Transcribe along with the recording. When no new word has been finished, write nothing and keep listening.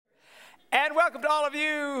And welcome to all of you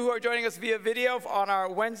who are joining us via video on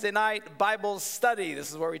our Wednesday night Bible study. This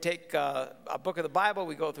is where we take a book of the Bible.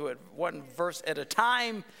 We go through it one verse at a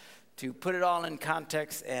time to put it all in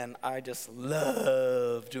context, and I just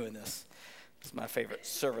love doing this. This is my favorite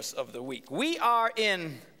service of the week. We are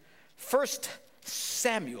in 1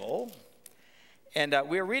 Samuel, and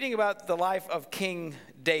we're reading about the life of King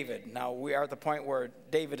David. Now, we are at the point where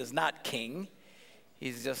David is not king.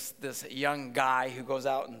 He's just this young guy who goes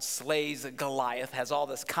out and slays Goliath, has all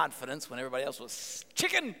this confidence when everybody else was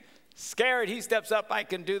scared. He steps up, I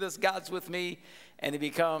can do this, God's with me, and he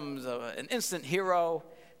becomes an instant hero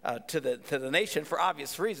to the nation for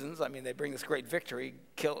obvious reasons. I mean, they bring this great victory,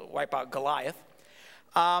 wipe out Goliath.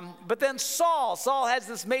 But then Saul has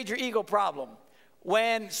this major ego problem.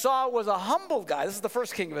 When Saul was a humble guy, this is the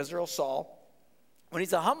first king of Israel, Saul. When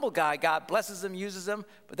he's a humble guy, God blesses him, uses him,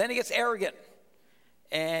 but then he gets arrogant.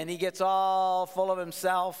 And he gets all full of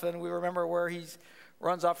himself, and we remember where he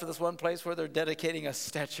runs off to this one place where they're dedicating a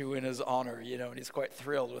statue in his honor, and he's quite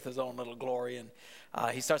thrilled with his own little glory. And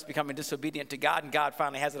he starts becoming disobedient to God, and God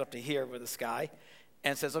finally has it up to here with this guy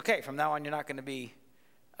and says, okay, from now on you're not going to be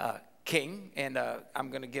king, and I'm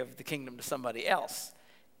going to give the kingdom to somebody else.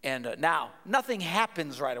 And now, nothing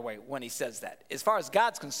happens right away when he says that. As far as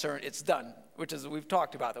God's concerned, it's done, which is, we've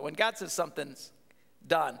talked about that. When God says something's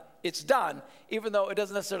done, it's done, even though it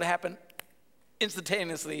doesn't necessarily happen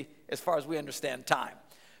instantaneously as far as we understand time.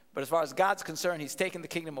 But as far as God's concerned, he's taken the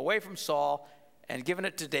kingdom away from Saul and given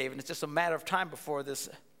it to David. It's just a matter of time before this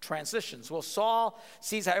transitions. Well, Saul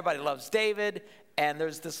sees how everybody loves David, and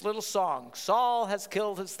there's this little song, Saul has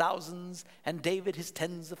killed his thousands, and David his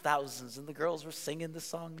tens of thousands. And the girls were singing the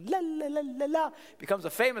song, la, la, la, la, la. Becomes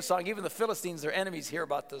a famous song. Even the Philistines, their enemies, hear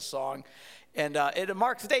about this song. And it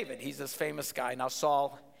marks David. He's this famous guy. Now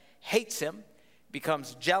Saul hates him,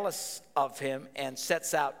 becomes jealous of him, and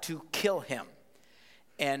sets out to kill him.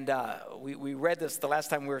 And we read this the last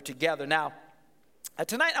time we were together. Now,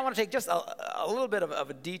 tonight I want to take just a little bit of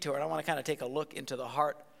a detour, and I want to kind of take a look into the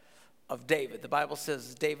heart of David. The Bible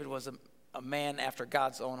says David was a man after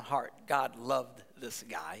God's own heart. God loved this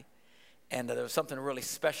guy, and there was something really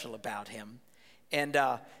special about him. And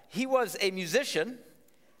he was a musician,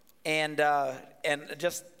 and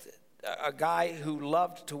just a guy who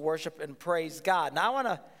loved to worship and praise God. Now I want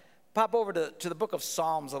to pop over to the book of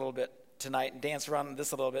Psalms a little bit tonight and dance around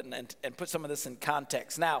this a little bit and put some of this in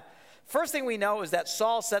context. Now, first thing we know is that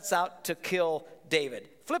Saul sets out to kill David.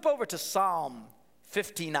 Flip over to Psalm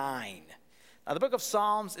 59. Now the book of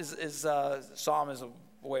Psalms Psalm is a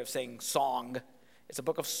way of saying song. It's a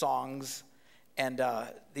book of songs. And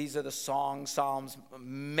these are the Psalms,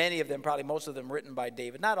 many of them, probably most of them written by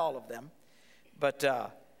David. Not all of them. But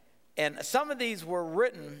and some of these were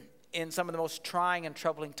written in some of the most trying and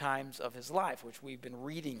troubling times of his life, which we've been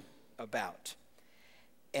reading about.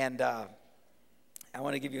 And I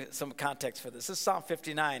want to give you some context for this. This is Psalm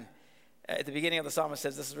 59. At the beginning of the psalm, it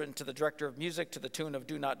says, this is written to the director of music to the tune of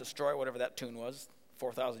Do Not Destroy, whatever that tune was.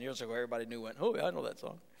 4,000 years ago, everybody knew it. Oh, yeah, I know that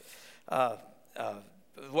song.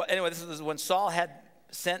 Anyway, this is when Saul had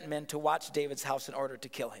sent men to watch David's house in order to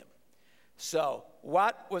kill him. So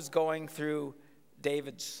what was going through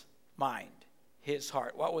David's mind, his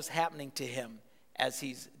heart? What was happening to him as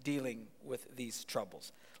he's dealing with these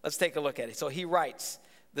troubles? Let's take a look at it. So he writes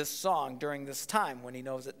this song during this time when he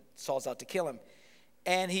knows that Saul's out to kill him.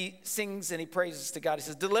 And he sings and he praises to God. He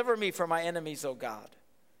says, deliver me from my enemies, O God.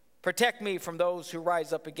 Protect me from those who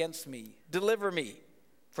rise up against me. Deliver me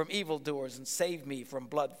from evildoers and save me from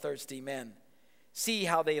bloodthirsty men. See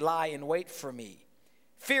how they lie in wait for me.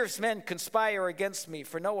 Fierce men conspire against me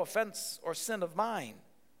for no offense or sin of mine,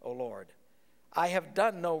 O Lord. I have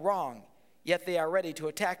done no wrong, yet they are ready to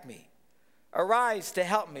attack me. Arise to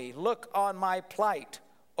help me. Look on my plight,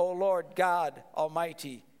 O Lord God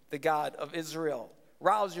Almighty, the God of Israel.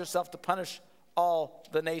 Rouse yourself to punish all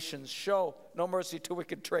the nations. Show no mercy to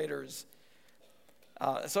wicked traitors.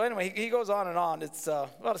 So anyway, he goes on and on.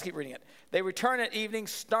 Let's keep reading it. They return at evening,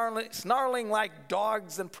 snarling like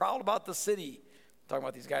dogs, and prowl about the city. Talking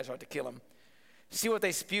about these guys who are out to kill him. See what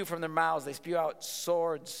they spew from their mouths. They spew out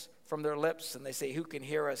swords from their lips, and they say, who can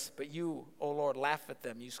hear us? But you, O Lord, laugh at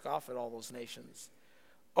them. You scoff at all those nations.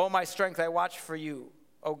 O my strength, I watch for you,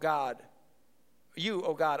 O God. You,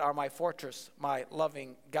 O God, are my fortress, my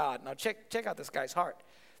loving God. Now check out this guy's heart.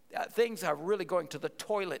 Things are really going to the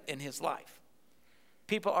toilet in his life.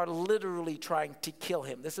 People are literally trying to kill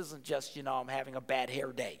him. This isn't just, I'm having a bad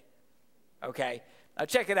hair day. Okay? Now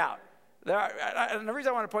check it out. And the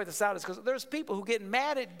reason I want to point this out is because there's people who get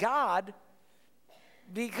mad at God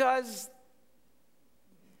because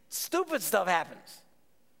stupid stuff happens.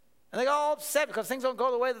 And they get all upset because things don't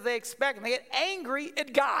go the way that they expect. And they get angry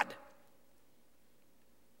at God.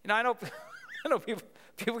 You know, I know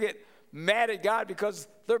people get mad at God because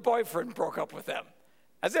their boyfriend broke up with them.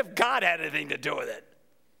 As if God had anything to do with it.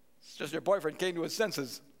 It's just your boyfriend came to his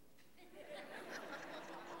senses.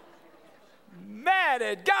 Mad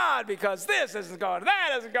at God because this isn't going,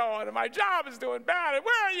 that isn't going, and my job is doing bad, and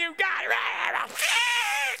where are you, God?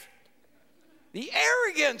 The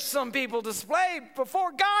arrogance some people display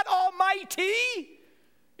before God Almighty.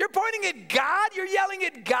 You're pointing at God, you're yelling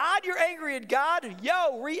at God, you're angry at God.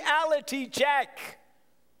 Yo, reality check.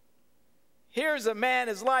 Here's a man,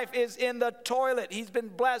 his life is in the toilet. He's been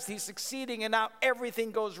blessed, he's succeeding, and now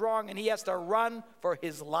everything goes wrong, and he has to run for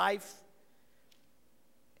his life.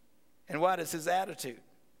 And what is his attitude?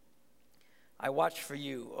 I watch for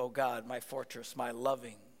you, O God, my fortress, my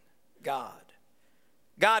loving God.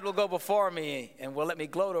 God will go before me and will let me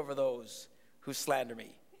gloat over those who slander me.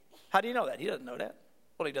 How do you know that? He doesn't know that.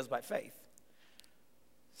 Well, he does by faith.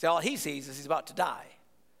 See, all he sees is he's about to die.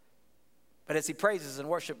 But as he praises and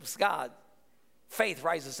worships God, faith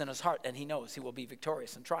rises in his heart, and he knows he will be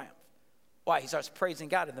victorious and triumph. Why? He starts praising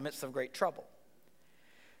God in the midst of great trouble.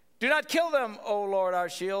 Do not kill them, O Lord, our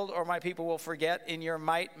shield, or my people will forget. In your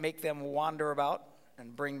might, make them wander about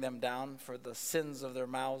and bring them down. For the sins of their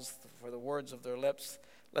mouths, for the words of their lips,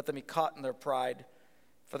 let them be caught in their pride.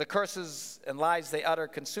 For the curses and lies they utter,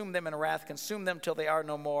 consume them in wrath, consume them till they are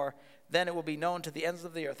no more. Then it will be known to the ends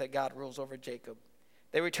of the earth that God rules over Jacob.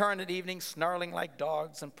 They return at evening, snarling like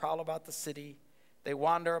dogs, and prowl about the city. They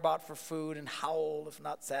wander about for food and howl if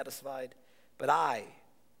not satisfied. But I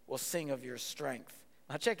will sing of your strength.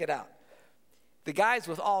 Now check it out. The guys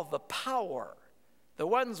with all the power, the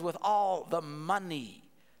ones with all the money,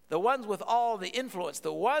 the ones with all the influence,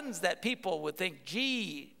 the ones that people would think,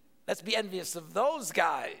 gee, let's be envious of those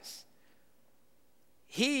guys.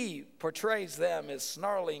 He portrays them as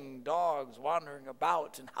snarling dogs wandering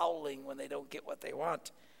about and howling when they don't get what they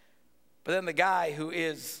want. But then the guy who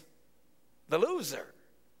is the loser,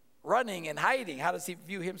 running and hiding, how does he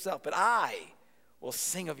view himself? But I will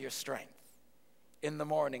sing of your strength. In the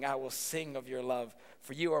morning I will sing of your love,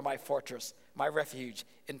 for you are my fortress, my refuge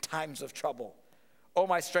in times of trouble. O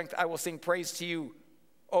my strength, I will sing praise to you.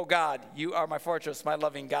 O God, you are my fortress, my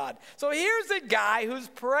loving God. So here's a guy who's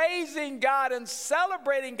praising God and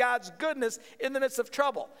celebrating God's goodness in the midst of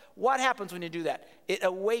trouble. What happens when you do that? It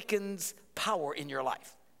awakens power in your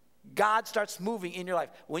life. God starts moving in your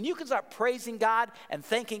life. When you can start praising God and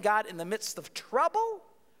thanking God in the midst of trouble,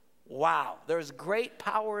 wow, there's great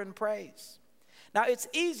power in praise. Now, it's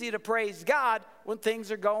easy to praise God when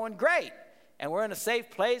things are going great and we're in a safe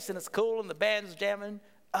place and it's cool and the band's jamming.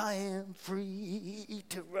 I am free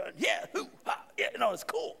to run. Yeah, hoo-ha. Yeah, no, it's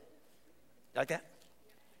cool. Like that?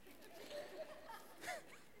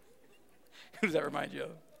 Who does that remind you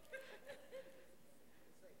of?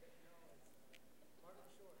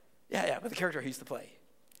 Yeah, but the character he used to play.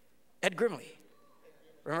 Ed Grimley.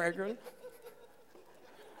 Remember Ed Grimley?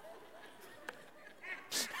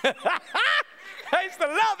 I used to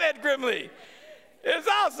love Ed Grimley. It's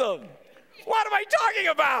awesome. What am I talking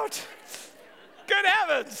about? Good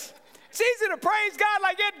heavens. It's easy to praise God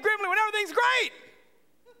like Ed Grimley when everything's great.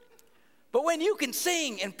 But when you can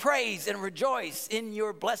sing and praise and rejoice in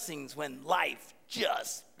your blessings when life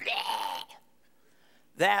just,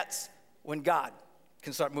 that's when God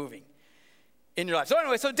can start moving in your life. So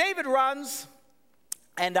anyway, so David runs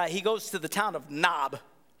and he goes to the town of Nob.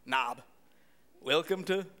 Welcome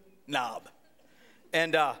to Nob.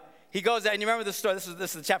 And he goes there, and you remember the story.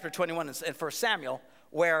 This is chapter 21 in 1 Samuel,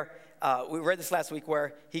 where we read this last week,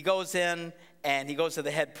 where he goes in and he goes to the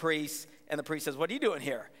head priest, and the priest says, "What are you doing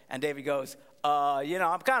here?" And David goes,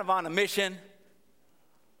 I'm kind of on a mission.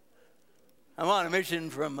 I'm on a mission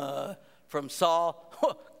from Saul.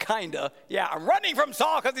 Kinda. Yeah, I'm running from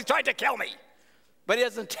Saul because he's trying to kill me. But he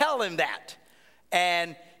doesn't tell him that.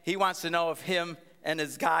 And he wants to know if him and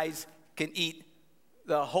his guys can eat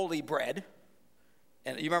the holy bread.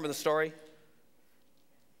 And you remember the story?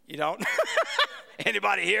 You don't?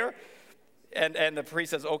 Anybody here? And the priest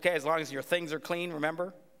says, okay, as long as your things are clean,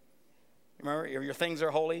 remember? Remember, your things are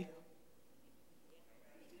holy.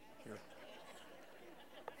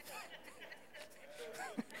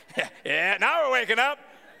 Yeah, now we're waking up.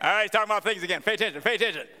 All right, he's talking about things again. Pay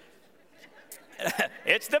attention.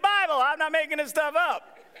 It's the Bible. I'm not making this stuff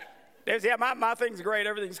up. Yeah, my thing's great.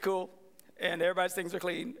 Everything's cool. And everybody's things are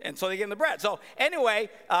clean. And so they give him the bread. So anyway,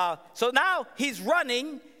 so now he's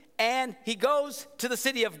running, and he goes to the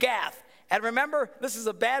city of Gath. And remember, this is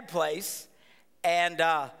a bad place. And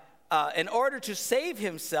in order to save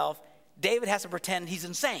himself, David has to pretend he's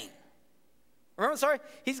insane. Remember the story?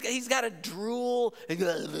 He's got a drool. And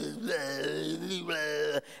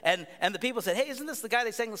the people said, hey, isn't this the guy they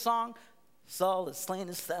sang the song? Saul has slain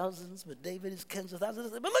his thousands, but David has tens of thousands.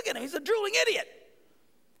 But look at him, he's a drooling idiot.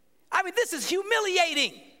 I mean, this is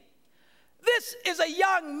humiliating. This is a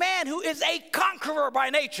young man who is a conqueror by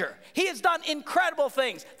nature. He has done incredible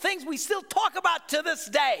things we still talk about to this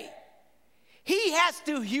day. He has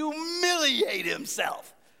to humiliate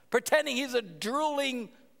himself, pretending he's a drooling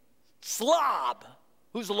slob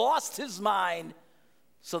who's lost his mind,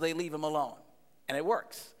 so they leave him alone. And it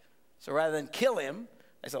works. So rather than kill him,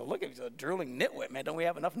 they said, look, he's a drooling nitwit, man. Don't we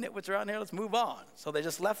have enough nitwits around here? Let's move on. So they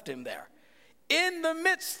just left him there. In the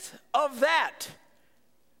midst of that,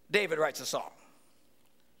 David writes a song.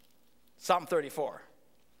 Psalm 34.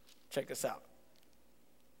 Check this out.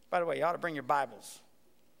 By the way, you ought to bring your Bibles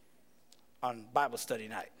on Bible study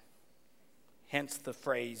night. Hence the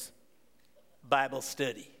phrase, Bible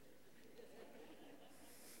study.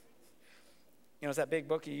 You know, it's that big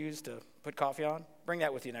book you use to put coffee on? Bring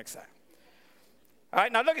that with you next time. All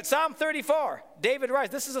right, now look at Psalm 34. David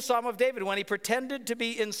writes, this is a psalm of David when he pretended to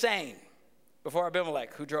be insane before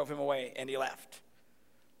Abimelech, who drove him away, and he left.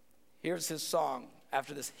 Here's his song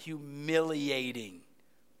after this humiliating,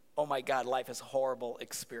 oh my God, life is a horrible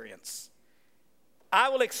experience. I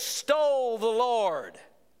will extol the Lord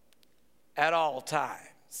at all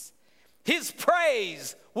times. His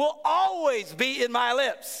praise will always be in my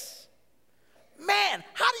lips. Man,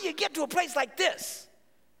 how do you get to a place like this?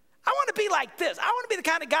 I want to be like this. I want to be the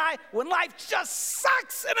kind of guy when life just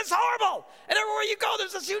sucks and it's horrible. And everywhere you go,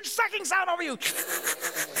 there's this huge sucking sound over you.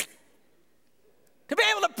 To be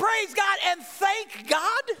able to praise God and thank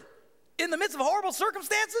God in the midst of horrible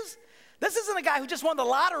circumstances. This isn't a guy who just won the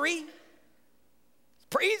lottery.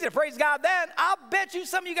 It's easy to praise God then. I'll bet you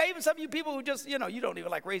some of you guys, even some of you people who just, you don't even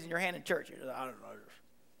like raising your hand in church. I don't know.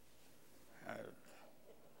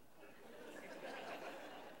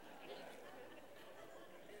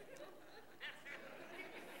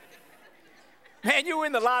 Man, you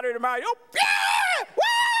win the lottery tomorrow. You go, yeah!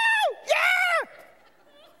 Woo! Yeah!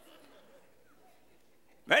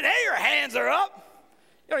 Man, hey, your hands are up.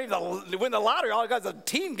 You don't even win the lottery all because the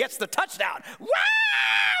team gets the touchdown.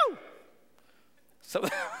 Wow! So,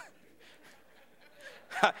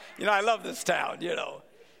 I love this town,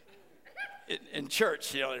 In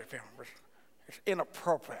church, there's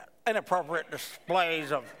inappropriate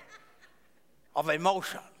displays of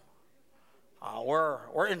emotion.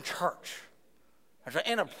 We're in church. There's an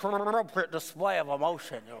inappropriate display of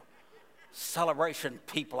emotion. Celebration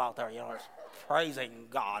people out there, just praising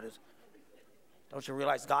God. Don't you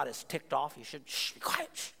realize God is ticked off? You should be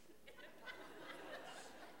quiet. Shh.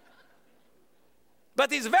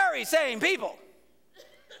 But these very same people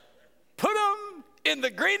put them in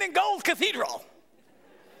the green and gold cathedral.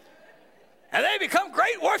 And they become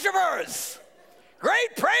great worshipers,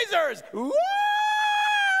 great praisers. Woo!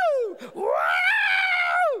 Woo!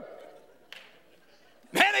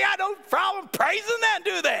 Man, they got no problem praising then,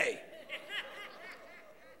 do they?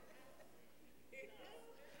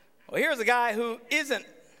 Well, here's a guy his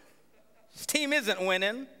team isn't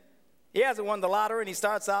winning. He hasn't won the lottery, and he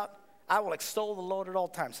starts out, I will extol the Lord at all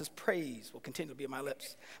times. His praise will continue to be in my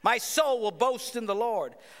lips. My soul will boast in the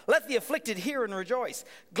Lord. Let the afflicted hear and rejoice.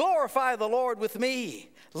 Glorify the Lord with me.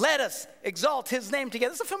 Let us exalt his name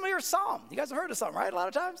together. This is a familiar psalm. You guys have heard of psalm, right? A lot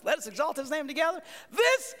of times. Let us exalt his name together.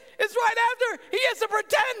 This is right after he has to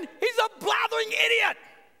pretend he's a blathering idiot.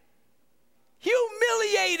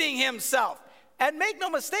 Humiliating himself. And make no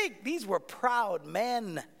mistake, these were proud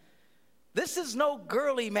men. This is no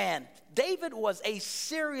girly man. David was a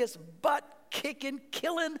serious butt-kicking,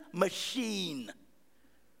 killing machine.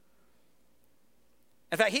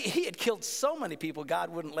 In fact, he had killed so many people, God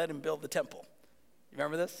wouldn't let him build the temple. You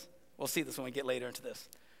remember this? We'll see this when we get later into this.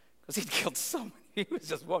 Because he'd killed so many. He was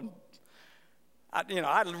just one. I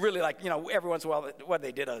really like, every once in a while,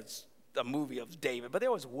 they did a movie of David, but they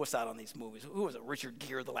always wuss out on these movies. Who was it? Richard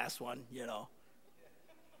Gere, the last one,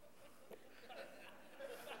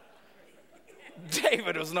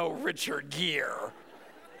 David was no Richard Gere. All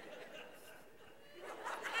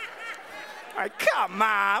right, come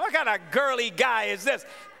on. What kind of girly guy is this?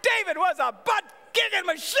 David was a butt-kicking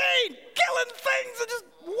machine, killing things and just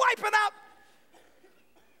wiping out.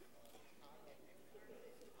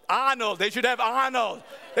 Arnold. They should have Arnold.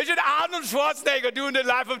 They should have Arnold Schwarzenegger doing the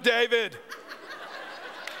life of David.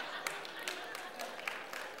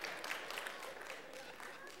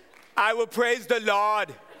 I will praise the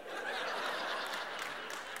Lord.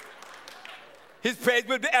 His praise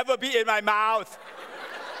will ever be in my mouth.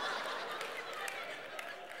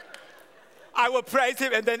 I will praise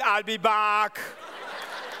him and then I'll be back.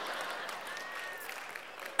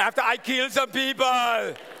 After I killed some people.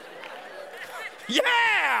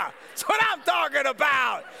 Yeah, that's what I'm talking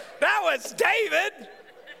about. That was David.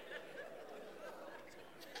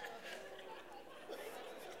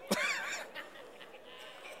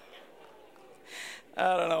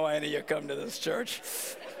 I don't know why any of you come to this church.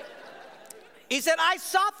 He said, I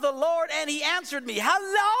sought the Lord and he answered me.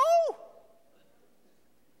 Hello?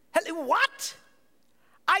 What?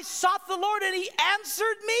 I sought the Lord and he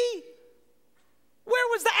answered me? Where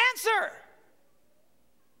was the answer?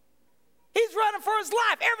 He's running for his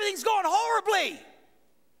life. Everything's going horribly.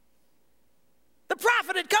 The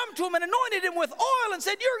prophet had come to him and anointed him with oil and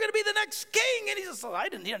said, you're going to be the next king. And he says, I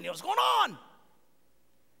didn't know what's going on.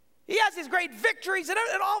 He has these great victories, and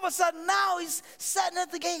all of a sudden now he's sitting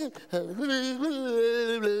at the gate.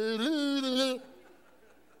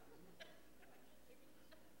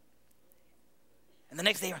 And the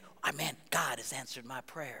next day, oh man, God has answered my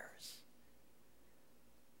prayers.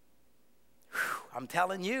 Whew, I'm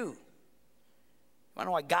telling you. I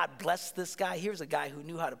know why God blessed this guy. Here's a guy who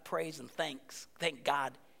knew how to praise and thank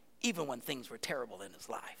God even when things were terrible in his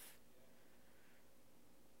life.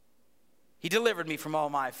 He delivered me from all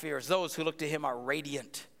my fears. Those who look to him are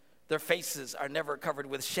radiant. Their faces are never covered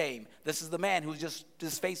with shame. This is the man who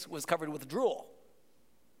his face was covered with drool.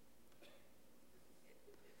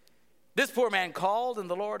 This poor man called and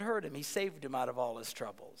the Lord heard him. He saved him out of all his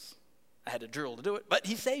troubles. I had to drool to do it, but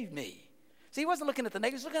he saved me. See, he wasn't looking at the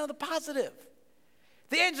negative, he was looking at the positive.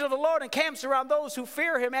 The angel of the Lord encamps around those who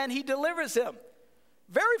fear him and he delivers him.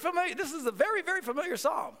 Very familiar. This is a very, very familiar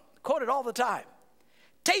psalm. Quoted all the time.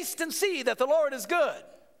 Taste and see that the Lord is good.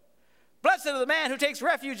 Blessed is the man who takes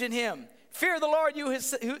refuge in him. Fear the Lord, you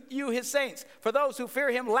his saints. For those who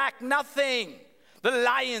fear him lack nothing. The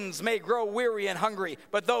lions may grow weary and hungry,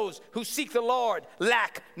 but those who seek the Lord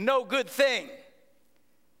lack no good thing.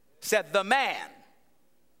 Said the man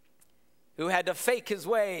who had to fake his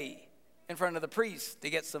way in front of the priest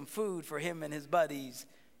to get some food for him and his buddies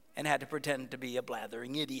and had to pretend to be a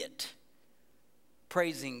blathering idiot.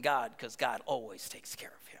 Praising God because God always takes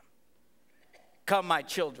care of him. Come, my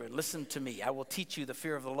children, listen to me. I will teach you the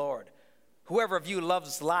fear of the Lord. Whoever of you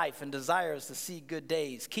loves life and desires to see good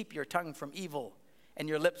days, keep your tongue from evil and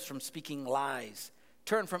your lips from speaking lies.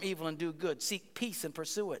 Turn from evil and do good. Seek peace and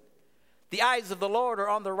pursue it. The eyes of the Lord are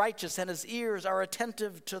on the righteous, and his ears are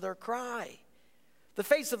attentive to their cry. The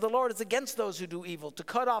face of the Lord is against those who do evil, to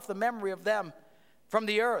cut off the memory of them from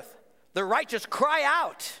the earth. The righteous cry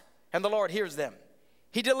out, and the Lord hears them.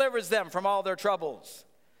 He delivers them from all their troubles.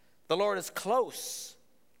 The Lord is close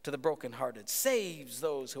to the brokenhearted, saves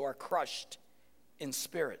those who are crushed in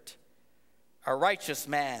spirit. A righteous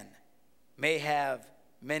man may have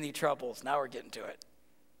many troubles. Now we're getting to it.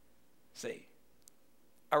 See.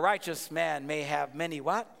 A righteous man may have many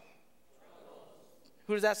what? Trouble.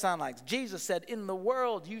 Who does that sound like? Jesus said, in the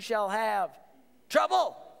world you shall have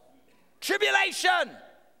trouble, tribulation.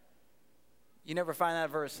 You never find that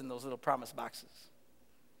verse in those little promise boxes.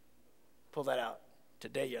 Pull that out.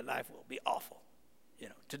 Today your life will be awful.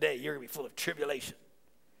 Today you're going to be full of tribulation.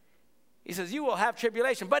 He says, you will have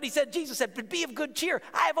tribulation. But Jesus said, but be of good cheer.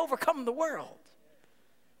 I have overcome the world.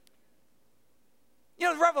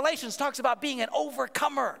 Revelations talks about being an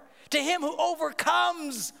overcomer. To him who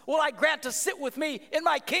overcomes will I grant to sit with me in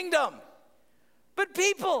my kingdom. But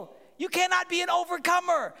people, you cannot be an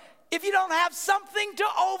overcomer if you don't have something to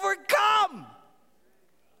overcome.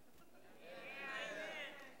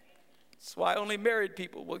 That's why only married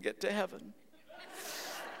people will get to heaven.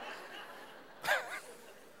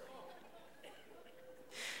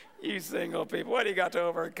 You single people, what do you got to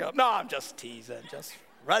overcome? No, I'm just teasing. Just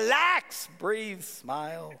relax, breathe,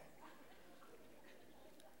 smile.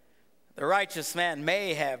 The righteous man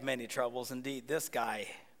may have many troubles. Indeed, this guy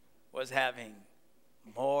was having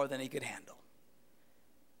more than he could handle.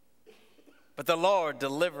 But the Lord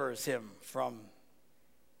delivers him from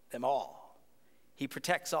them all. He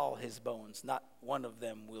protects all his bones. Not one of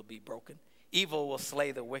them will be broken. Evil will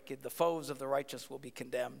slay the wicked. The foes of the righteous will be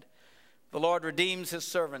condemned. The Lord redeems his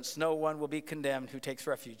servants. No one will be condemned who takes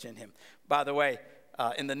refuge in him. By the way,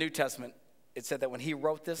 in the New Testament, it said that when he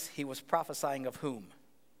wrote this, he was prophesying of whom?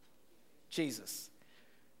 Jesus.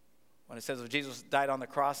 When it says if Jesus died on the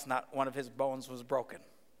cross, not one of his bones was broken.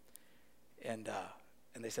 And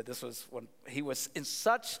they said this was when he was in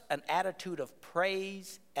such an attitude of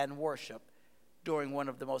praise and worship during one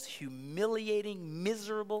of the most humiliating,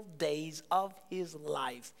 miserable days of his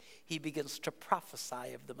life, he begins to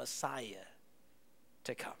prophesy of the Messiah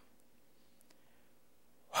to come.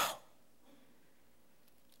 Wow.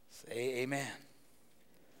 Say amen.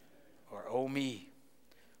 Or oh me.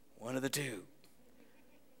 One of the two.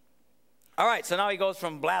 All right, so now he goes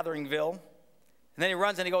from Blatheringville, and then he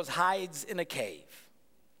runs and he hides in a cave.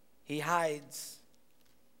 He hides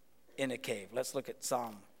in a cave. Let's look at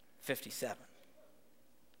Psalm 57.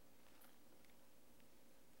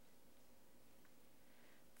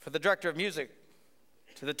 For the director of music,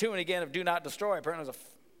 to the tune again of Do Not Destroy. Apparently it was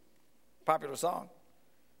a popular song.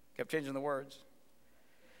 Kept changing the words.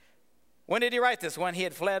 When did he write this? When he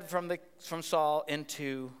had fled from Saul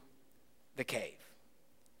into the cave.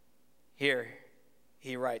 Here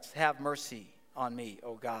he writes, have mercy on me,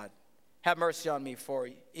 O God. Have mercy on me, for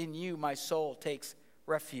in you my soul takes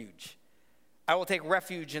refuge. I will take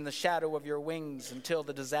refuge in the shadow of your wings until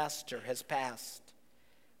the disaster has passed.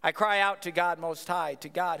 I cry out to God Most High, to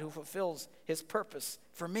God who fulfills his purpose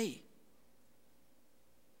for me.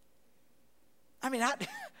 I mean,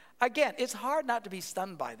 again, it's hard not to be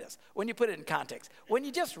stunned by this when you put it in context. When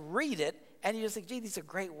you just read it and you just think, gee, these are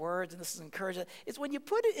great words and this is encouraging. It's when you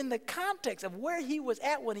put it in the context of where he was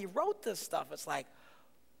at when he wrote this stuff, it's like,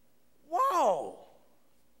 whoa.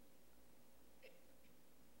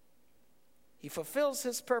 He fulfills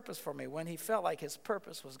his purpose for me when he felt like his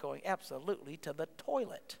purpose was going absolutely to the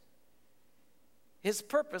toilet. His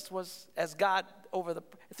purpose was, as God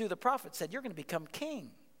through the prophet said, you're going to become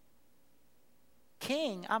king.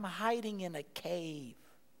 King, I'm hiding in a cave.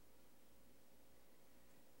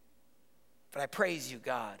 But I praise you,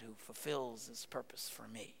 God, who fulfills his purpose for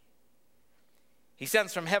me. He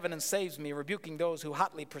sends from heaven and saves me, rebuking those who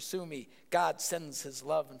hotly pursue me. God sends his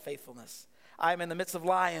love and faithfulness. I am in the midst of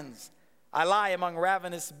lions. I lie among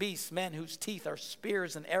ravenous beasts, men whose teeth are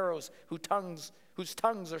spears and arrows, whose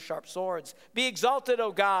tongues are sharp swords. Be exalted,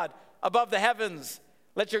 O God, above the heavens.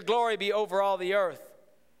 Let your glory be over all the earth.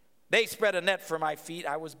 They spread a net for my feet.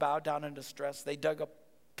 I was bowed down in distress. They dug a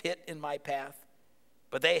pit in my path,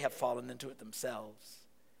 but they have fallen into it themselves.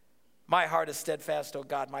 My heart is steadfast, O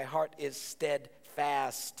God. My heart is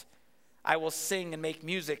steadfast. I will sing and make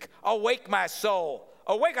music. Awake, my soul.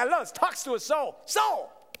 Awake, I love it. Talks to a soul. Soul,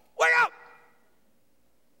 wake up.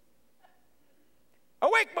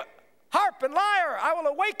 Awake, harp and lyre. I will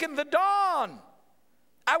awaken the dawn.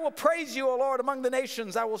 I will praise you, O Lord, among the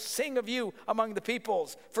nations. I will sing of you among the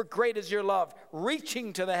peoples. For great is your love,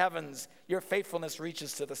 reaching to the heavens. Your faithfulness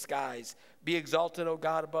reaches to the skies. Be exalted, O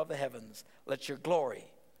God, above the heavens. Let your glory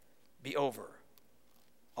be over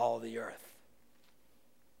all the earth.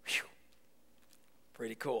 Whew.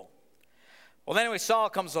 Pretty cool. Well, anyway, Saul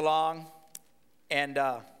comes along, and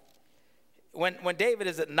when David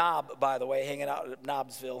is at Nob, by the way, hanging out at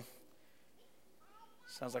Nobsville,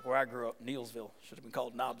 sounds like where I grew up, Neilsville. Should have been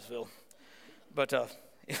called Nobsville. But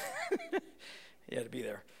you had to be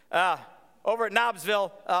there. Over at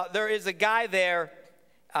Nobsville, there is a guy there.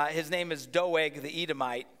 His name is Doeg the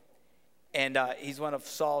Edomite. And he's one of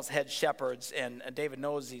Saul's head shepherds. And David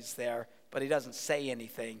knows he's there, but he doesn't say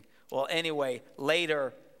anything. Well, anyway,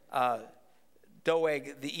 later,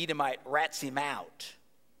 Doeg the Edomite rats him out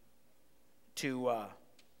to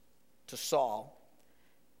Saul.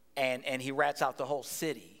 And he rats out the whole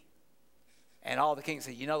city. And all the kings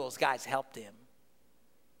say, you know, those guys helped him.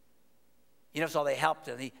 You know, so they helped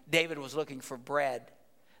him. David was looking for bread.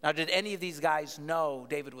 Now, did any of these guys know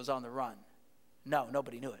David was on the run? No,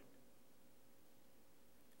 nobody knew it.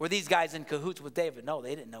 Were these guys in cahoots with David? No,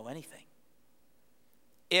 they didn't know anything.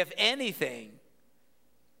 If anything,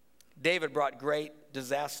 David brought great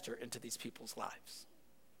disaster into these people's lives.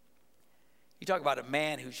 You talk about a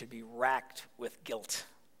man who should be racked with guilt.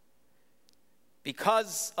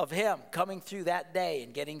 Because of him coming through that day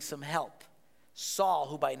and getting some help, Saul,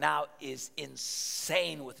 who by now is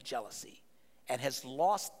insane with jealousy and has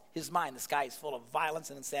lost his mind, this guy is full of violence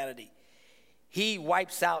and insanity, he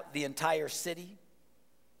wipes out the entire city,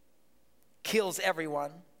 kills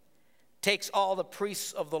everyone, takes all the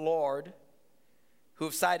priests of the Lord who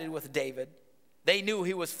have sided with David. They knew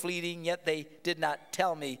he was fleeing, yet they did not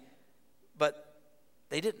tell me, but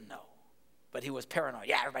they didn't know. But he was paranoid.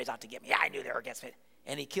 Yeah, everybody's out to get me. Yeah, I knew they were against me.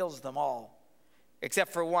 And he kills them all,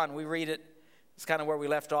 except for one. We read it. It's kind of where we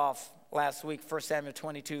left off last week, 1 Samuel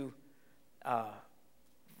 22,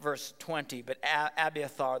 verse 20. But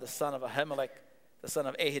Abiathar, the son of Ahimelech, the son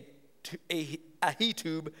of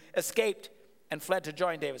Ahitub, escaped and fled to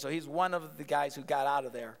join David. So he's one of the guys who got out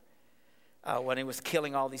of there when he was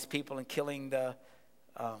killing all these people and killing the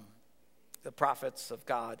prophets of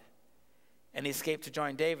God. And he escaped to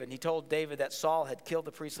join David. And he told David that Saul had killed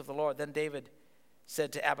the priests of the Lord. Then David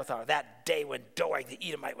said to Abiathar, that day when Doeg the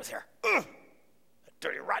Edomite was here, that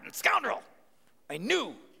dirty, rotten scoundrel, I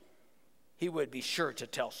knew he would be sure to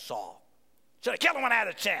tell Saul. Should have killed him when I had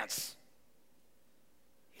a chance.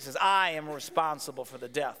 He says, I am responsible for the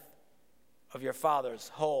death of your father's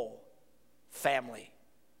whole family.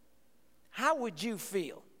 How would you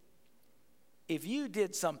feel if you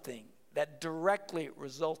did something that directly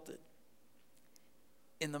resulted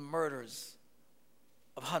in the murders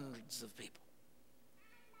of hundreds of people?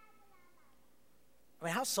 I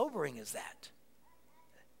mean, how sobering is that?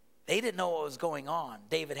 They didn't know what was going on.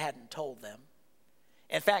 David hadn't told them.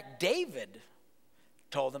 In fact, David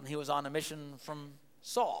told them he was on a mission from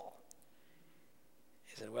Saul.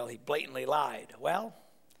 He said, well, he blatantly lied. Well,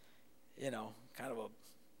 kind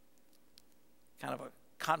of a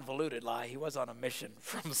convoluted lie. He was on a mission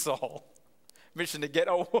from Saul. Mission to get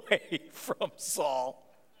away from Saul.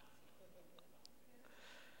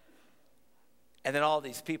 And then all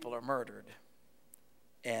these people are murdered.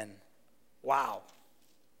 And wow,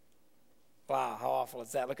 how awful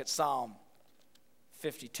is that? Look at Psalm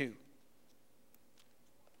 52.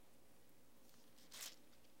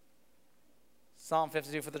 Psalm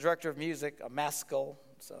 52, for the director of music, a maskil,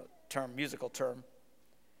 it's a musical term,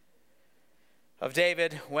 of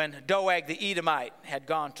David, when Doeg the Edomite had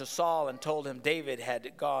gone to Saul and told him David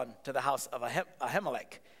had gone to the house of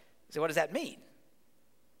Ahimelech. So what does that mean?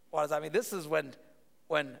 What does that mean? This is when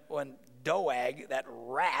Doeg, that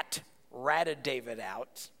ratted David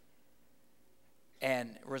out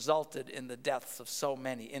and resulted in the deaths of so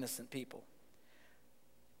many innocent people.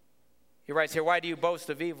 He writes here, why do you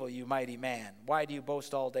boast of evil, you mighty man? Why do you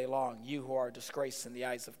boast all day long, you who are a disgrace in the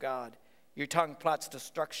eyes of God? Your tongue plots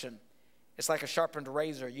destruction. It's like a sharpened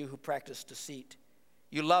razor, you who practice deceit.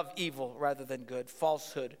 You love evil rather than good,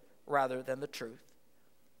 falsehood rather than the truth.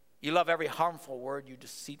 You love every harmful word, you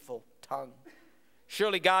deceitful tongue.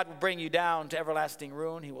 Surely God will bring you down to everlasting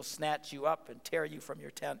ruin. He will snatch you up and tear you from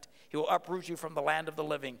your tent. He will uproot you from the land of the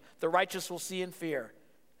living. The righteous will see and fear,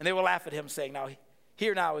 and they will laugh at him, saying,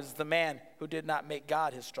 Here now is the man who did not make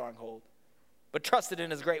God his stronghold, but trusted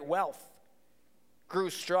in his great wealth, grew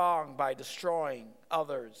strong by destroying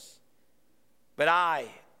others. But I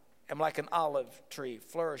am like an olive tree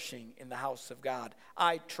flourishing in the house of God.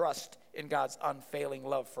 I trust in God's unfailing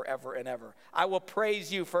love forever and ever. I will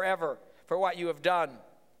praise you forever for what you have done,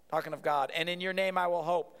 talking of God, and in your name I will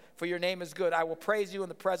hope, for your name is good. I will praise you in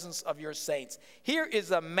the presence of your saints. Here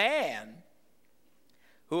is a man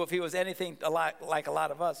who, if he was anything like a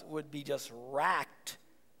lot of us, would be just racked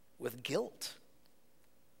with guilt.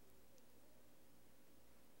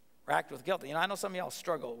 Racked with guilt. I know some of y'all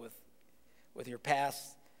struggle with your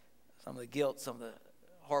past, some of the guilt, some of the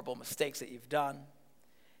horrible mistakes that you've done.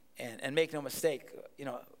 And make no mistake,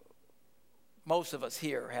 most of us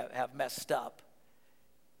here have messed up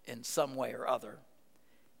in some way or other.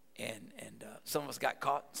 And some of us got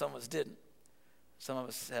caught, some of us didn't. Some of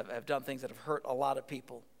us have done things that have hurt a lot of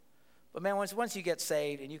people. But man, once you get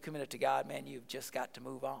saved and you commit it to God, man, you've just got to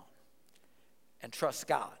move on and trust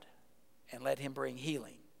God and let him bring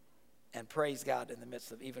healing and praise God in the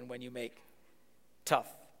midst of even when you make tough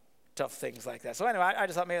things like that. So anyway, I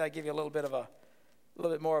just thought maybe I'd give you a little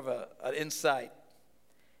bit more of an insight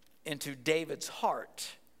into David's heart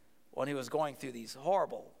when he was going through these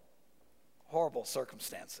horrible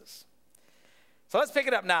circumstances. So let's pick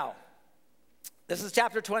it up now. This is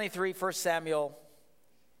chapter 23, 1 Samuel,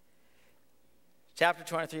 chapter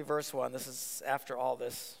 23, verse 1. This is after all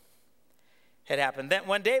this had happened. Then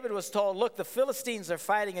when David was told, look, the Philistines are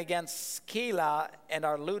fighting against Keilah and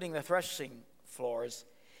are looting the threshing floors,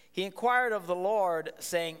 he inquired of the Lord,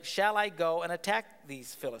 saying, shall I go and attack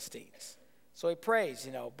these Philistines? So he prays,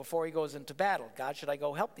 before he goes into battle, God, should I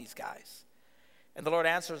go help these guys? And the Lord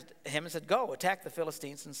answered him and said, go, attack the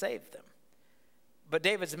Philistines and save them. But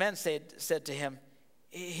David's men said to him,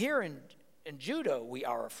 here in Judah we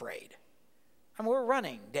are afraid. We're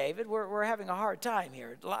running, David. We're having a hard time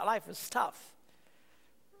here. Life is tough.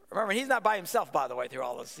 Remember, he's not by himself, by the way, through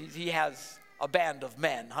all this. He has a band of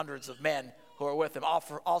men, hundreds of men who are with him,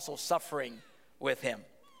 also suffering with him.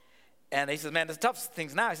 And he says, man, the tough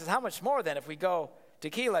things now. He says, how much more then if we go to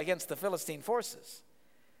Keilah against the Philistine forces?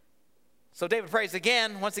 So David prays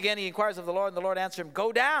again. Once again, he inquires of the Lord, and the Lord answered him,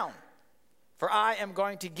 go down, for I am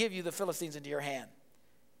going to give you the Philistines into your hand.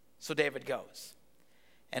 So David goes,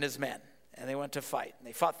 and his men, and they went to fight. And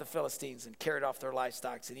they fought the Philistines and carried off their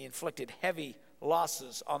livestock, and he inflicted heavy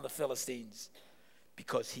losses on the Philistines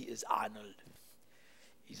because he is Arnold.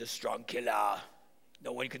 He's a strong killer.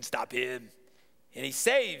 No one can stop him. And he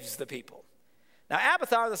saves the people. Now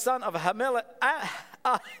Abiathar, the son of Ahimelech,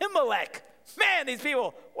 man, these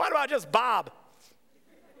people, what about just Bob?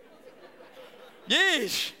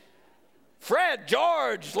 Yeesh. Fred,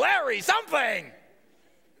 George, Larry, something.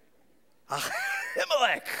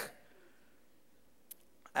 Ahimelech.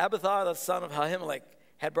 Abiathar, the son of Ahimelech,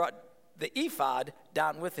 had brought the ephod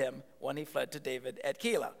down with him when he fled to David at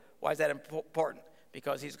Keilah. Why is that important?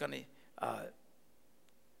 Because he's going to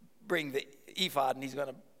bring the ephod, and he's going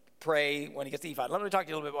to pray when he gets the ephod. Let me talk to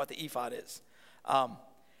you a little bit about what the ephod is.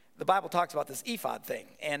 The Bible talks about this ephod thing,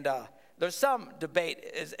 and there's some debate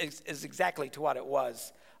is exactly to what it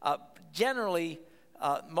was. Generally,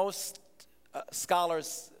 most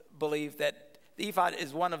scholars believe that the ephod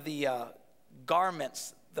is one of the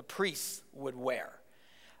garments the priests would wear.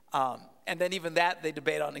 And then even that, they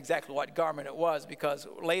debate on exactly what garment it was, because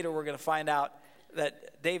later we're going to find out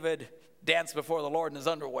that David danced before the Lord in his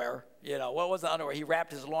underwear. What was the underwear? He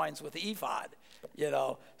wrapped his loins with the ephod.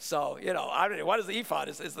 So, I don't know, what is the ephod?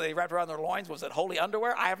 Is they wrapped around their loins? Was it holy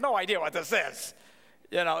underwear? I have no idea what this is.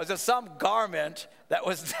 Is it some garment that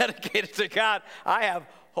was dedicated to God? I have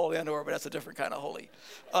holy underwear, but that's a different kind of holy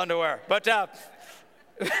underwear. But I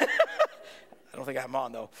don't think I have them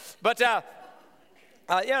on though. But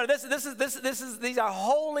these are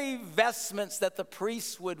holy vestments that the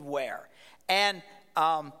priests would wear, and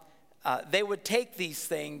they would take these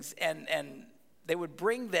things and they would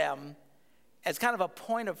bring them as kind of a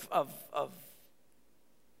point of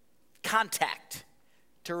contact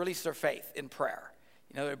to release their faith in prayer.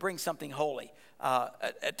 They would bring something holy.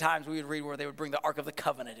 At times we would read where they would bring the Ark of the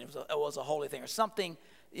Covenant. It was a holy thing, or something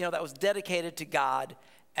that was dedicated to God,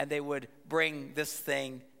 and they would bring this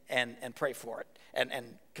thing and pray for it and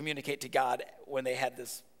communicate to God when they had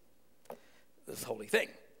this holy thing.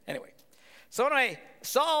 Anyway, so anyway,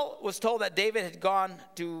 Saul was told that David had gone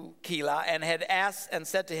to Keilah and had asked and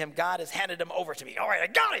said to him, God has handed him over to me. All right, I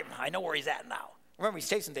got him. I know where he's at now. Remember, he's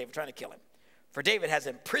chasing David, trying to kill him. For David has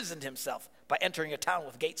imprisoned himself by entering a town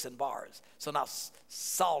with gates and bars. So now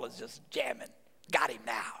Saul is just jamming. Got him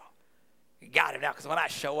now. Got him now, because when I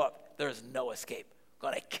show up, there's no escape. I'm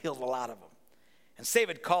going to kill a lot of them. And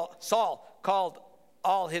Saul called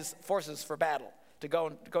all his forces for battle to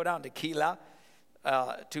go down to Keilah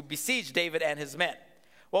to besiege David and his men.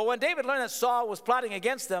 Well, when David learned that Saul was plotting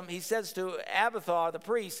against them, he says to Abiathar the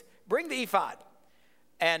priest, bring the ephod.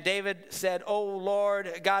 And David said, O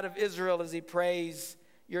Lord, God of Israel, as he prays,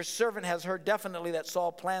 your servant has heard definitely that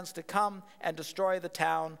Saul plans to come and destroy the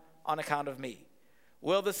town on account of me.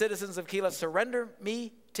 Will the citizens of Keilah surrender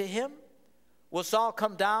me to him? Will Saul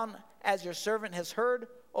come down as your servant has heard?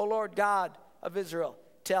 O Lord God of Israel,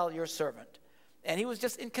 tell your servant. And he was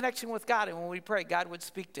just in connection with God. And when we pray, God would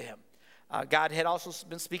speak to him. God had also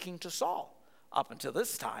been speaking to Saul up until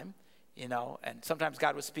this time. And sometimes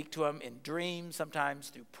God would speak to him in dreams, sometimes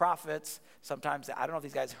through prophets, sometimes, I don't know if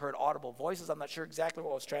these guys heard audible voices. I'm not sure exactly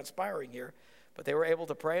what was transpiring here, but they were able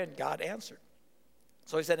to pray and God answered.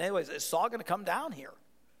 So he said, anyways, is Saul going to come down here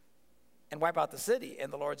and wipe out the city?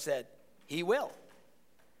 And the Lord said, he will.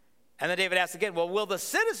 And then David asked again, well, will the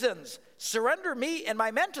citizens surrender me and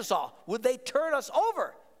my men to Saul? Would they turn us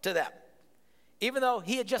over to them? Even though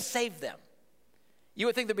he had just saved them. You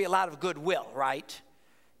would think there'd be a lot of goodwill, right?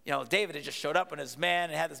 David had just showed up and his men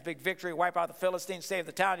and had this big victory, wipe out the Philistines, save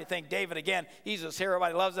the town. You think David again, he's this hero,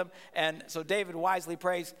 everybody loves him. And so David wisely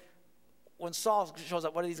prays, when Saul shows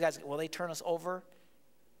up, what are these guys? Will they turn us over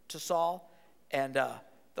to Saul? And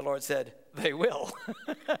the Lord said, they will.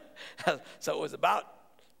 So it was about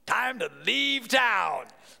time to leave town.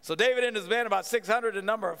 So David and his men, about 600 in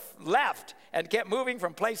number, left and kept moving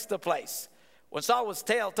from place to place. When Saul was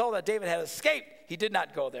told that David had escaped, he did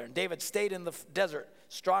not go there. And David stayed in the desert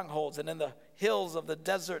strongholds and in the hills of the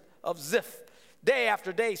desert of Ziph. Day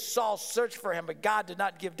after day, Saul searched for him, but God did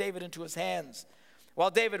not give David into his hands.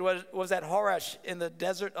 While David was at Horesh in the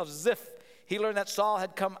desert of Ziph, he learned that Saul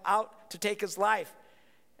had come out to take his life.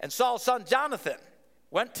 And Saul's son Jonathan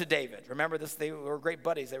went to David. Remember this, they were great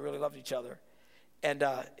buddies. They really loved each other. And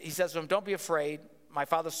he says to him, don't be afraid. My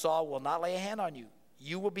father Saul will not lay a hand on you.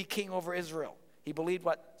 You will be king over Israel. He believed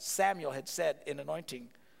what Samuel had said in anointing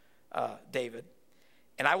David.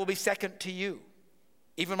 And I will be second to you.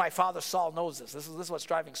 Even my father Saul knows this. This is what's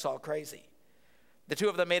driving Saul crazy. The two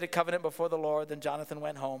of them made a covenant before the Lord. Then Jonathan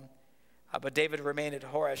went home. But David remained at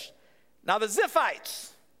Horesh. Now the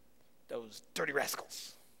Ziphites, those dirty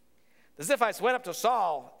rascals, the Ziphites went up to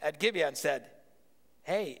Saul at Gibeah and said,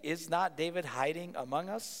 hey, is not David hiding among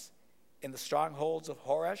us in the strongholds of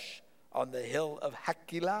Horesh on the hill of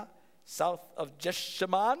Hakilah, south of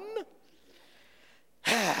Jeshimon?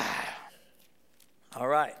 All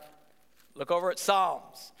right, look over at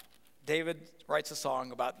Psalms. David writes a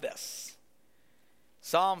song about this.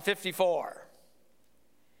 Psalm 54.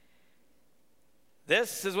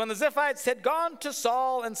 This is when the Ziphites had gone to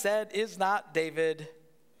Saul and said, is not David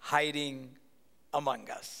hiding among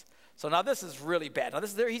us? So now this is really bad. Now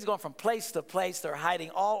he's going from place to place. They're hiding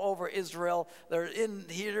all over Israel. They're in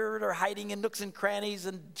here. They're hiding in nooks and crannies,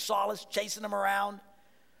 and Saul is chasing them around.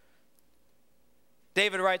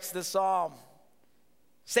 David writes this psalm.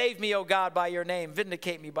 Save me, O God, by your name.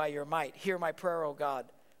 Vindicate me by your might. Hear my prayer, O God.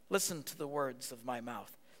 Listen to the words of my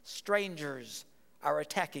mouth. Strangers are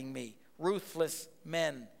attacking me. Ruthless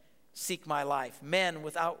men seek my life. Men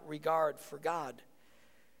without regard for God.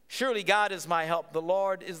 Surely God is my help. The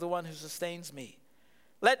Lord is the one who sustains me.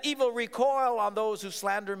 Let evil recoil on those who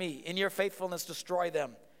slander me. In your faithfulness, destroy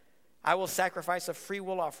them. I will sacrifice a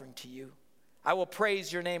freewill offering to you. I will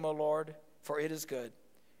praise your name, O Lord, for it is good.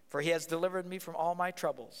 For he has delivered me from all my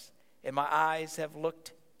troubles, and my eyes have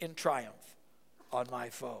looked in triumph on my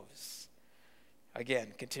foes.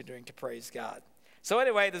 Again, continuing to praise God. So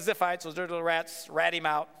anyway, the Ziphites, those dirty little rats, rat him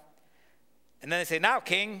out. And then they say, now,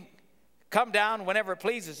 king, come down whenever it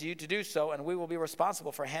pleases you to do so, and we will be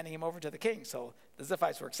responsible for handing him over to the king. So the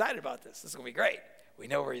Ziphites were excited about this. This is going to be great. We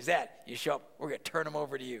know where he's at. You show up, we're going to turn him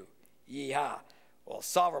over to you. Yeehaw. Well,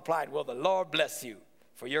 Saul replied, well, the Lord bless you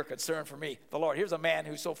for your concern for me. The Lord, here's a man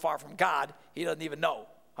who's so far from God, he doesn't even know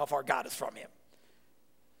how far God is from him.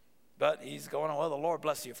 But he's going, well, the Lord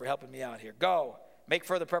bless you for helping me out here. Go, make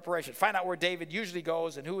further preparation. Find out where David usually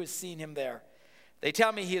goes and who has seen him there. They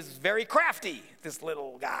tell me he is very crafty, this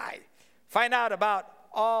little guy. Find out about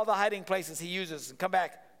all the hiding places he uses and come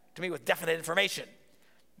back to me with definite information.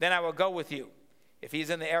 Then I will go with you. If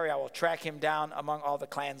he's in the area, I will track him down among all the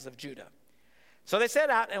clans of Judah. So they set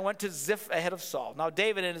out and went to Ziph ahead of Saul. Now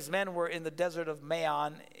David and his men were in the desert of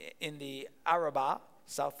Maon in the Arabah,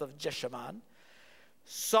 south of Jeshimon.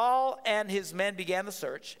 Saul and his men began the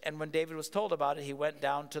search, and when David was told about it, he went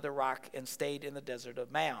down to the rock and stayed in the desert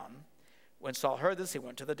of Maon. When Saul heard this, he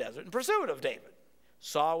went to the desert in pursuit of David.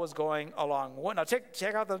 Saul was going along. Now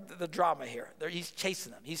check out the drama here. He's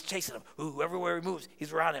chasing them. He's chasing them. Ooh, everywhere he moves,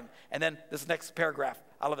 he's around him. And then this next paragraph,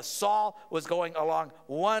 I love it. Saul was going along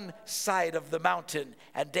one side of the mountain,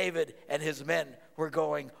 and David and his men were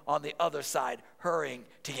going on the other side, hurrying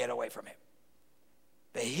to get away from him.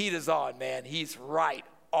 The heat is on, man. He's right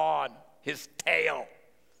on his tail,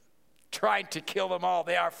 trying to kill them all.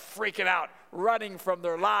 They are freaking out, running from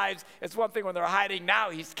their lives. It's one thing when they're hiding. Now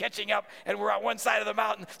he's catching up, and we're on one side of the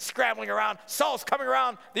mountain, scrambling around. Saul's coming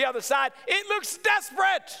around the other side. It looks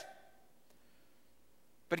desperate.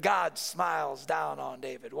 But God smiles down on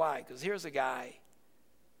David. Why? Because here's a guy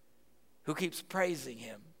who keeps praising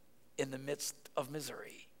him in the midst of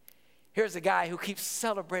misery. Here's a guy who keeps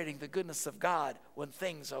celebrating the goodness of God when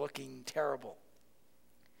things are looking terrible.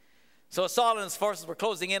 So Saul and his forces were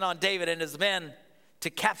closing in on David and his men to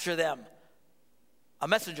capture them. A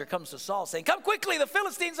messenger comes to Saul saying, come quickly, the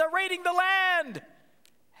Philistines are raiding the land.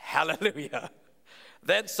 Hallelujah.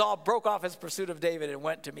 Then Saul broke off his pursuit of David and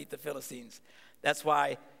went to meet the Philistines. That's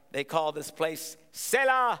why they call this place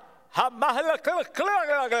Selah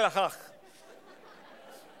HaMahalakh.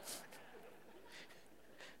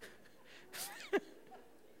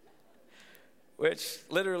 Which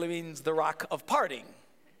literally means the rock of parting.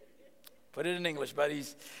 Put it in English,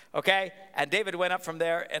 buddies. Okay? And David went up from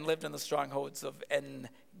there and lived in the strongholds of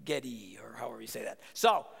En-Gedi, or however you say that.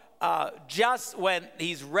 So, just when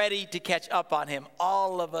he's ready to catch up on him,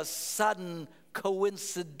 all of a sudden,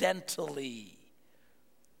 coincidentally,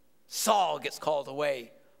 Saul gets called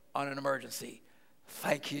away on an emergency.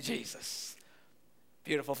 Thank you, Jesus.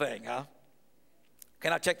 Beautiful thing, huh? Okay,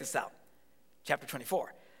 now check this out. Chapter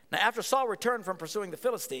 24. Now, after Saul returned from pursuing the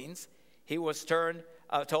Philistines, he was told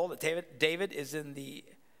that David is in the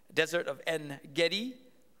desert of En-Gedi,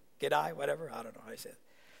 whatever, I don't know how you say it.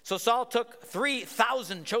 So Saul took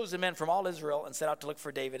 3,000 chosen men from all Israel and set out to look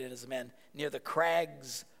for David and his men near the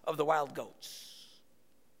crags of the wild goats.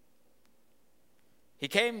 He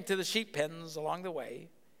came to the sheep pens along the way.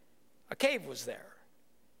 A cave was there,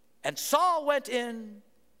 and Saul went in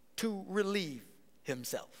to relieve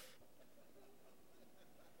himself.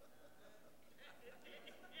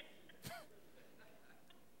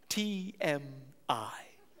 TMI.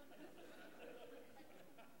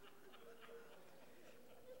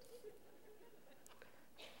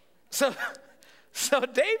 So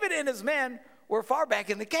David and his men were far back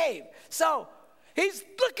in the cave. So he's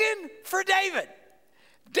looking for David.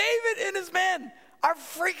 David and his men are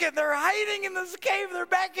freaking. They're hiding in this cave. They're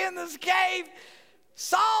back in this cave.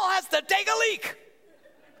 Saul has to take a leak.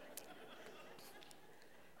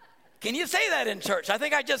 Can you say that in church? I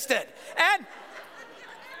think I just did. And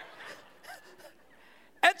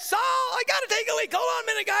Saul, I got to take a leak. Hold on a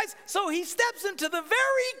minute, guys. So he steps into the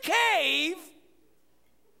very cave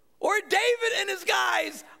where David and his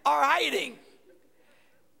guys are hiding.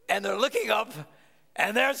 And they're looking up,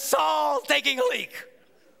 and there's Saul taking a leak.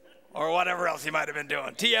 Or whatever else he might have been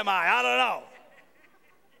doing. TMI, I don't know.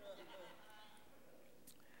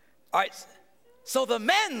 All right, so the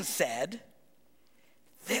men said,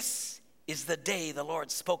 This is the day the Lord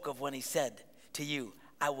spoke of when he said to you,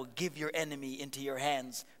 I will give your enemy into your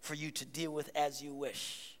hands for you to deal with as you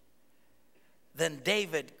wish. Then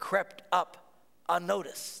David crept up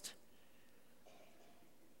unnoticed.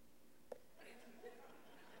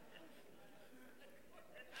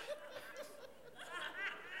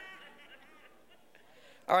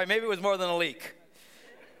 All right, maybe it was more than a leak.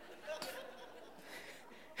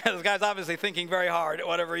 This guy's obviously thinking very hard at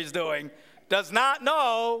whatever he's doing. Does not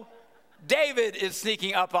know David is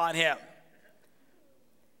sneaking up on him.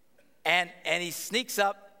 And he sneaks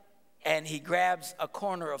up and he grabs a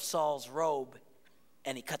corner of Saul's robe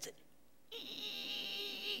and he cuts it.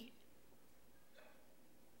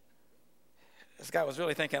 This guy was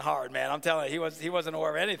really thinking hard, man. I'm telling you, he wasn't aware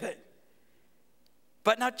of anything.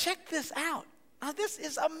 But now check this out. Now this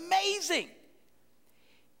is amazing.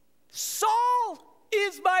 Saul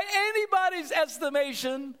is, by anybody's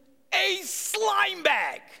estimation, a slime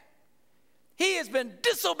bag. He has been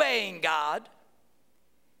disobeying God.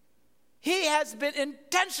 He has been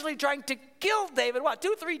intentionally trying to kill David.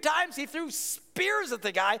 2-3 times he threw spears at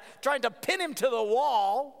the guy, trying to pin him to the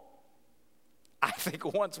wall. I think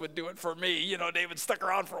once would do it for me. David stuck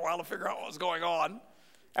around for a while to figure out what was going on.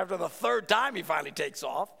 After the third time, he finally takes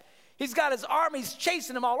off. He's got his armies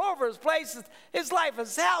chasing him all over his place. His life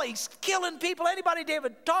is hell. He's killing people. Anybody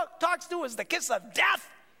David talks to is the kiss of death.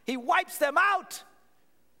 He wipes them out.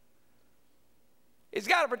 He's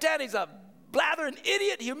got to pretend he's a blathering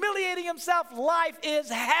idiot, humiliating himself. Life is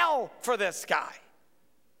hell for this guy.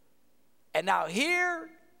 And now here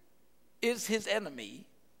is his enemy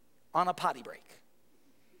on a potty break.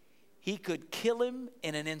 He could kill him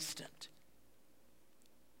in an instant,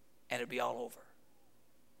 and it'd be all over.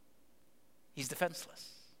 He's defenseless.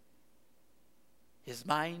 His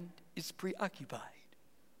mind is preoccupied.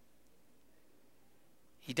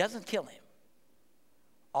 He doesn't kill him.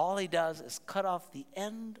 All he does is cut off the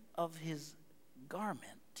end of his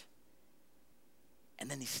garment, and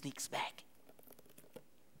then he sneaks back.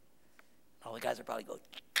 All the guys are probably going.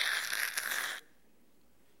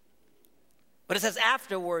 But it says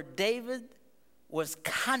afterward, David was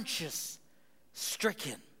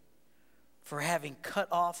conscience-stricken for having cut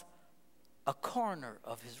off a corner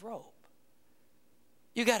of his robe.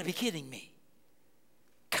 You got to be kidding me.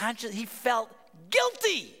 He felt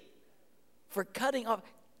guilty for cutting off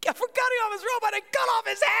his robe and it cut off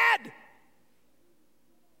his head.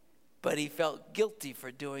 But he felt guilty for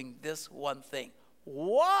doing this one thing.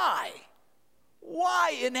 Why?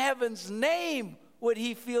 Why in heaven's name would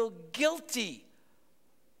he feel guilty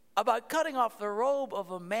about cutting off the robe of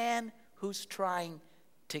a man who's trying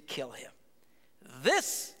to kill him?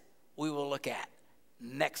 This we will look at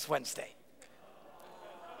next Wednesday.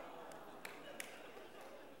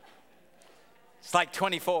 It's like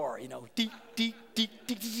 24,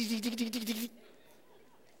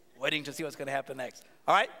 waiting to see what's going to happen next.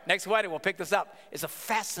 All right, next Wednesday we'll pick this up. It's a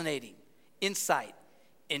fascinating insight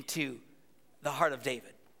into the heart of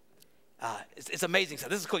David. It's amazing stuff.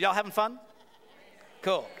 This is cool. Y'all having fun?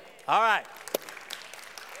 Cool. All right.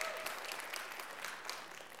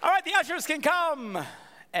 All right, the ushers can come,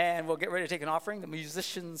 and we'll get ready to take an offering. The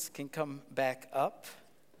musicians can come back up.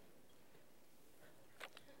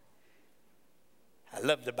 I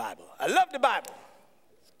love the Bible. I love the Bible.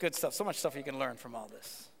 It's good stuff. So much stuff you can learn from all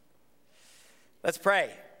this. Let's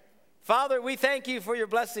pray. Father, we thank you for your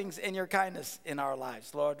blessings and your kindness in our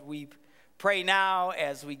lives. Lord, we pray now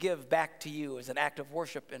as we give back to you as an act of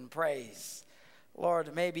worship and praise.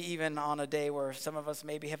 Lord, maybe even on a day where some of us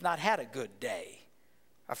maybe have not had a good day,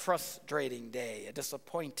 a frustrating day, a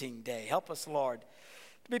disappointing day. Help us, Lord,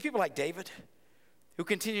 to be people like David who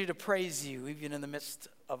continue to praise you even in the midst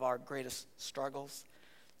of our greatest struggles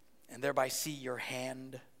and thereby see your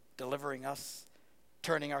hand delivering us,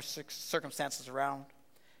 turning our circumstances around.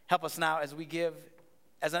 Help us now as we give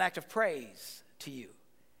as an act of praise to you.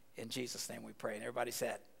 In Jesus' name we pray. And everybody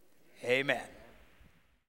said, amen.